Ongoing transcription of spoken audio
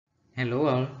Hello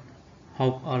all,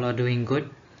 hope all are doing good.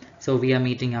 So we are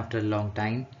meeting after a long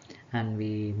time and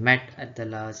we met at the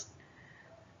last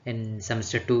in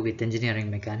semester 2 with engineering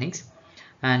mechanics,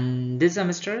 and this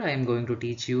semester I am going to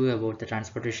teach you about the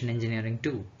transportation engineering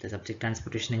 2, the subject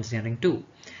transportation engineering 2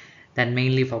 that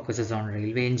mainly focuses on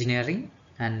railway engineering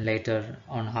and later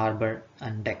on harbor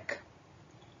and deck.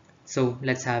 So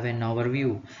let's have an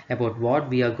overview about what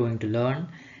we are going to learn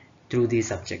through this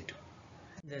subject.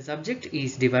 The subject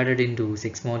is divided into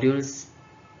 6 modules,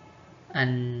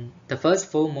 and the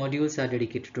first 4 modules are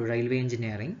dedicated to railway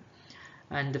engineering,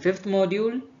 and the fifth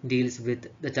module deals with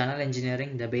the tunnel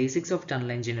engineering, the basics of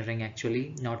tunnel engineering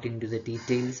actually, not into the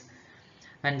details.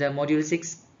 And the module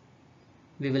 6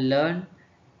 we will learn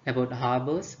about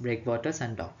harbors, breakwaters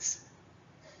and docks.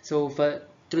 So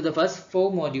through the first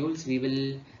 4 modules we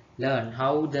will learn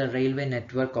how the railway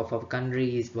network of our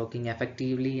country is working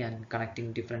effectively and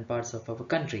connecting different parts of our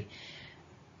country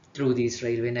through this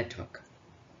railway network.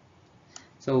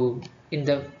 So in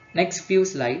the next few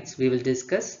slides we will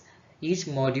discuss each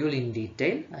module in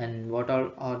detail and what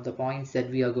all are the points that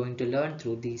we are going to learn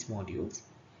through these modules.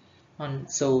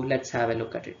 And so let's have a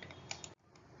look at it.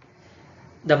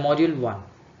 The module 1.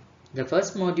 The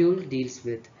first module deals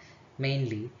with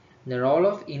mainly the role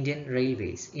of Indian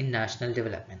railways in national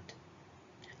development.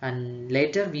 And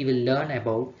later we will learn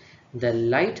about the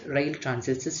light rail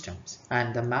transit systems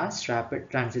and the mass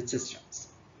rapid transit systems.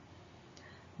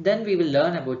 Then we will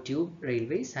learn about tube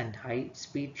railways and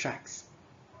high-speed tracks.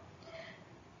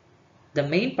 The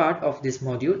main part of this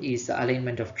module is the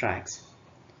alignment of tracks.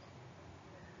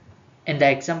 In the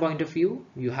exam point of view,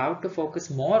 you have to focus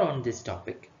more on this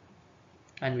topic,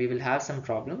 and we will have some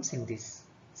problems in this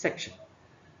section.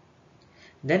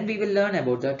 Then we will learn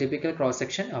about the typical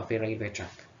cross-section of a railway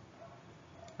track.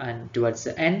 And towards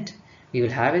the end, we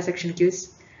will have a section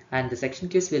quiz, and the section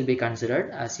quiz will be considered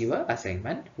as your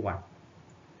assignment 1.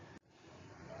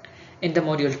 In the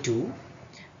module 2,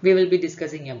 we will be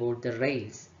discussing about the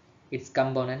rails, its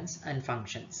components and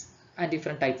functions, and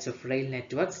different types of rail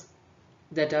networks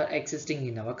that are existing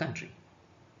in our country.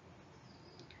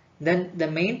 Then the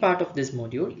main part of this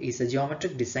module is the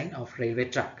geometric design of railway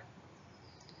track,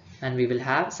 and we will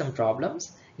have some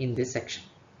problems in this section.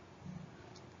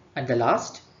 At the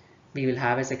last, we will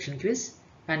have a section quiz,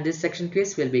 and this section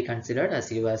quiz will be considered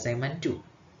as your assignment 2.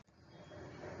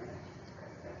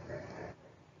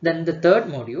 Then the third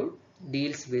module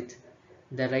deals with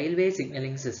the railway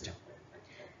signaling system.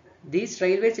 This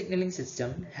railway signaling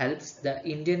system helps the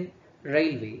Indian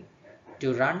Railway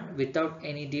to run without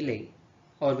any delay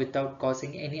or without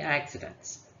causing any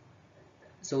accidents.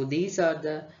 So these are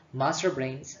the master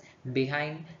brains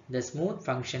behind the smooth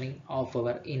functioning of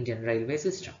our Indian railway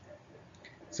system.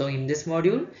 So in this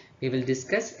module, we will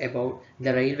discuss about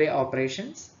the railway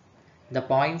operations, the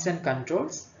points and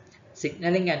controls,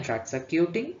 signaling and track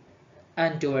circuiting,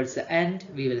 and towards the end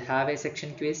we will have a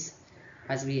section quiz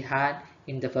as we had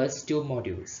in the first 2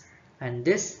 modules, and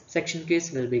this section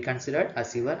quiz will be considered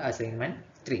as your assignment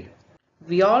 3.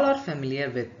 We all are familiar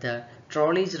with the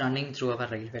trolleys running through our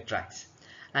railway tracks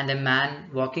and a man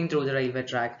walking through the railway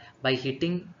track by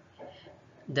hitting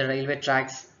the railway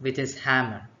tracks with his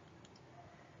hammer.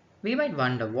 We might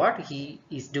wonder what he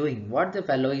is doing, what the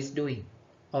fellow is doing,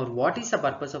 or what is the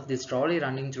purpose of this trolley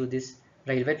running through this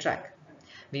railway track.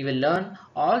 We will learn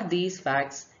all these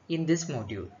facts in this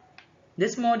module.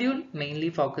 This module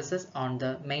mainly focuses on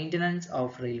the maintenance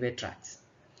of railway tracks.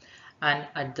 And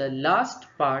at the last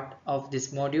part of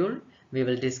this module, we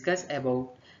will discuss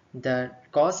about the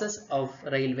causes of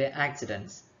railway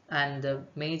accidents and the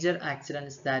major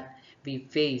accidents that we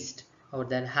faced or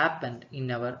that happened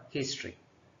in our history.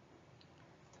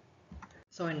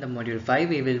 So in the module 5,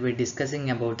 we will be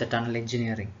discussing about the tunnel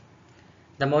engineering.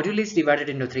 The module is divided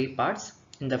into 3 parts.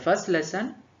 In the first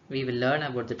lesson, we will learn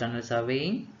about the tunnel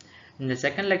surveying. In the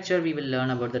second lecture, we will learn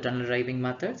about the tunnel driving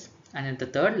methods. And in the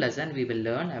third lesson, we will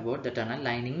learn about the tunnel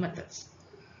lining methods.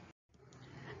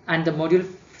 And the module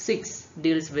 6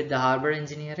 deals with the harbor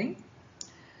engineering,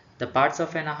 the parts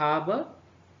of an harbor,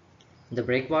 the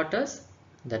breakwaters,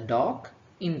 the dock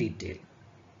in detail.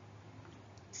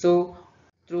 So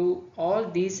through all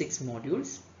these 6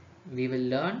 modules, we will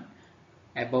learn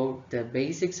about the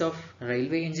basics of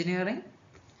railway engineering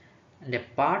and a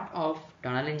part of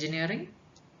tunnel engineering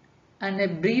and a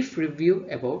brief review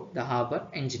about the harbor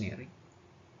engineering.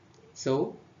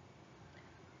 So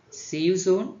see you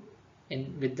soon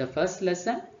with the first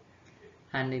lesson,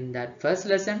 and in that first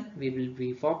lesson we will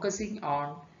be focusing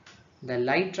on the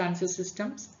light transit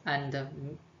systems and the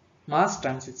mass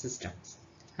transit systems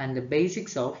and the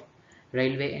basics of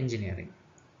railway engineering.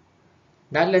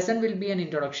 That lesson will be an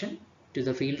introduction to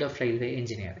the field of railway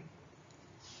engineering.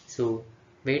 So,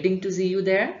 waiting to see you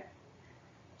there.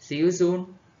 See you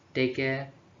soon. Take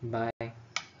care. Bye.